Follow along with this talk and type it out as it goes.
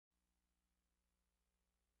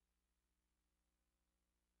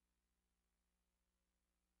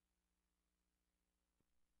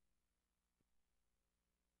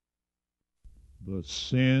The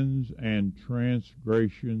sins and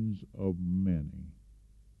transgressions of many,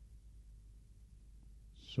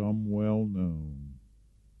 some well known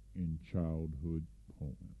in childhood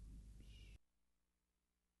poems.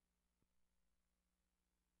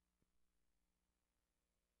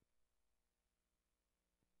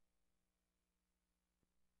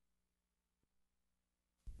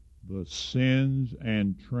 The sins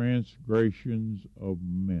and transgressions of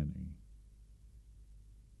many,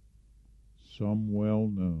 some well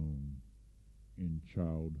known in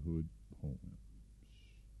childhood poems.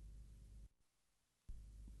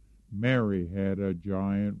 Mary had a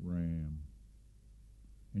giant ram,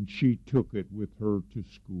 and she took it with her to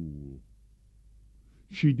school.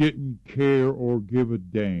 She didn't care or give a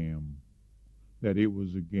damn that it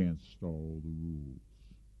was against all the rules.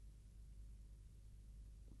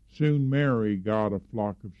 Soon Mary got a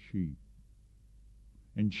flock of sheep,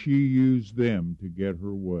 and she used them to get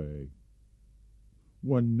her way.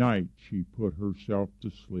 One night she put herself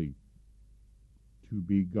to sleep to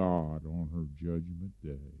be God on her judgment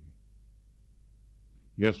day.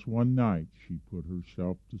 Yes, one night she put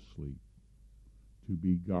herself to sleep to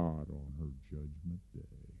be God on her judgment day.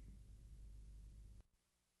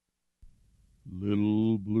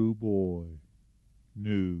 Little blue boy,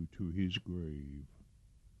 new to his grave,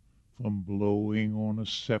 from blowing on a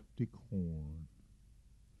septic horn,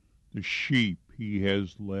 the sheep he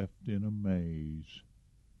has left in a maze,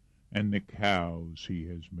 and the cows he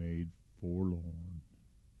has made forlorn.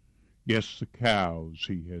 Yes, the cows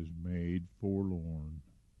he has made forlorn.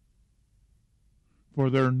 For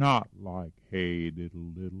they're not like hey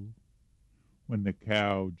diddle diddle when the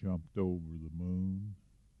cow jumped over the moon.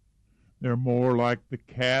 They're more like the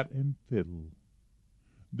cat and fiddle.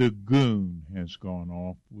 The goon has gone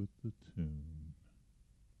off with the tune.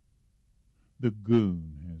 The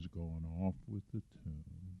goon has gone off with the tune.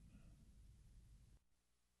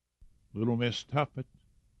 Little Miss Tuffet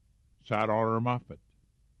sat on her muffet,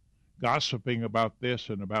 gossiping about this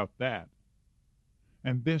and about that.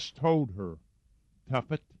 And this told her,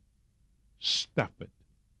 Tuffet, stuff it.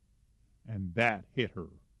 And that hit her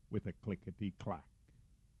with a clickety-clack.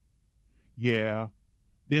 Yeah,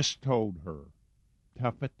 this told her,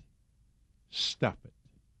 Tuffet, stuff it.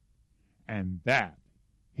 And that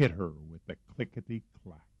hit her with a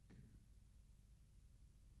clickety-clack.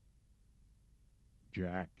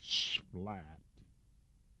 Jack splat.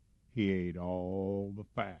 He ate all the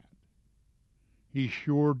fat. He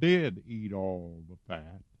sure did eat all the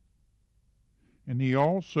fat. And he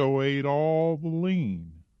also ate all the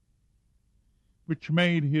lean, which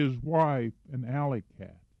made his wife an alley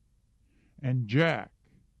cat, and Jack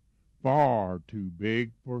far too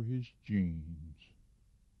big for his jeans.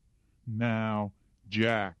 Now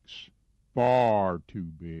Jack's far too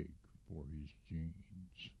big for his jeans.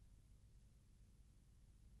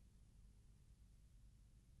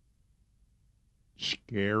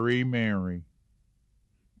 Scary Mary,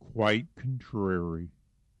 quite contrary,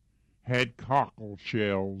 had cockle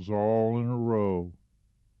shells all in a row.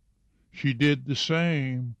 She did the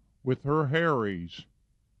same with her Harrys,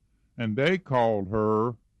 and they called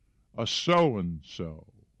her a so-and-so.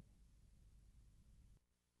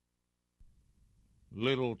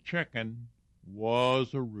 Little Chicken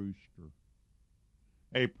was a rooster,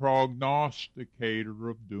 a prognosticator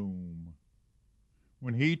of doom.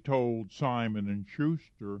 When he told Simon and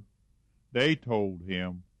Schuster, they told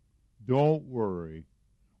him, "Don't worry,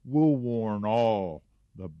 we'll warn all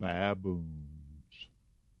the baboons."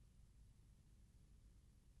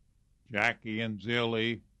 Jackie and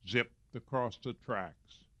Zilly zipped across the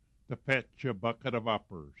tracks to fetch a bucket of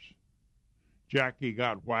uppers. Jackie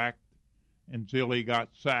got whacked, and Zilly got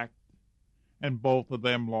sacked, and both of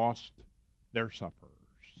them lost their suppers.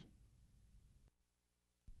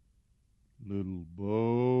 Little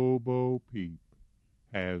Bo Peep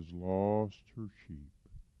has lost her sheep,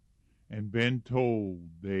 and been told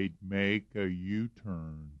they'd make a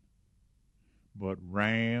U-turn. But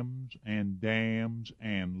rams and dams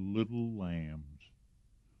and little lambs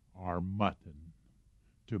are mutton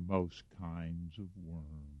to most kinds of worms.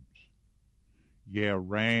 Yeah,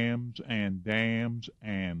 rams and dams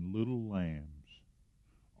and little lambs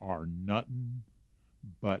are nuttin'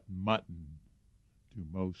 but mutton to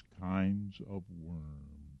most kinds of worms.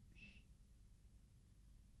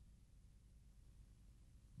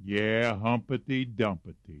 Yeah,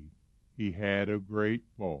 Humpty-Dumpty, he had a great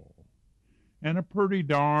fall, and a pretty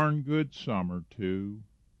darn good summer, too.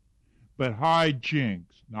 But high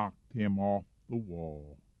jinks knocked him off the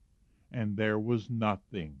wall, and there was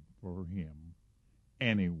nothing for him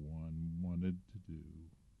anyone wanted to do.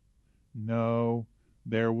 No,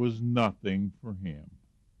 there was nothing for him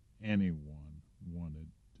anyone wanted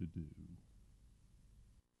to do.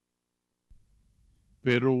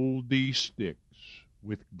 Fiddle dee sticks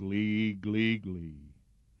with glee, glee, glee,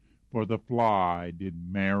 for the fly did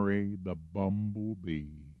marry the bumblebee.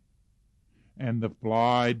 And the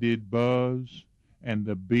fly did buzz, and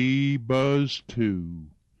the bee buzzed too,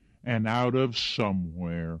 and out of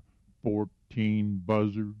somewhere 14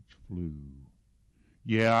 buzzards flew.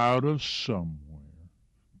 Yeah, out of somewhere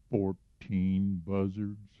 14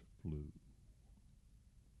 buzzards flew.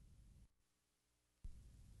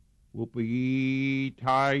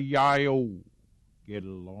 Whoopee-tie-yi-o, get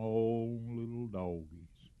along, little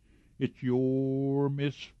doggies. It's your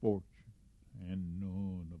misfortune and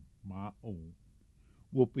none of my own.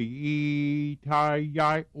 Whoopee-tie-yi-o,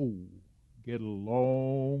 get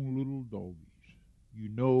along, little doggies. You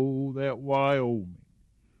know that Wyoming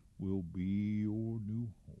will be your new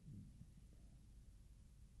home.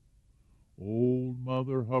 Old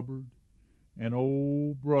Mother Hubbard and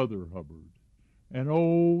old Brother Hubbard and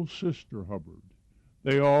old Sister Hubbard,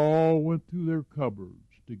 they all went to their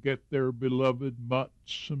cupboards to get their beloved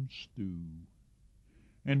mutton stew.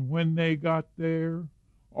 And when they got there,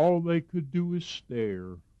 all they could do is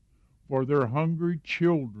stare, for their hungry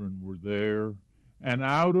children were there, and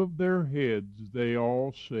out of their heads they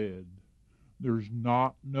all said, "There's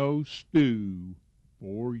not no stew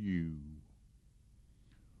for you."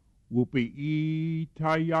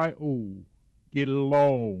 Whoopee-tie-yi-o, get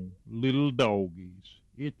along, little doggies.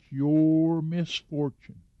 It's your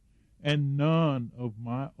misfortune and none of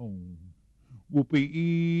my own.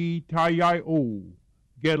 Whoopee-tie-yi-o,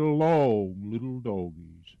 get along, little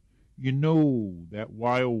doggies. You know that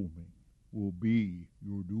Wyoming will be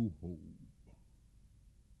your new home.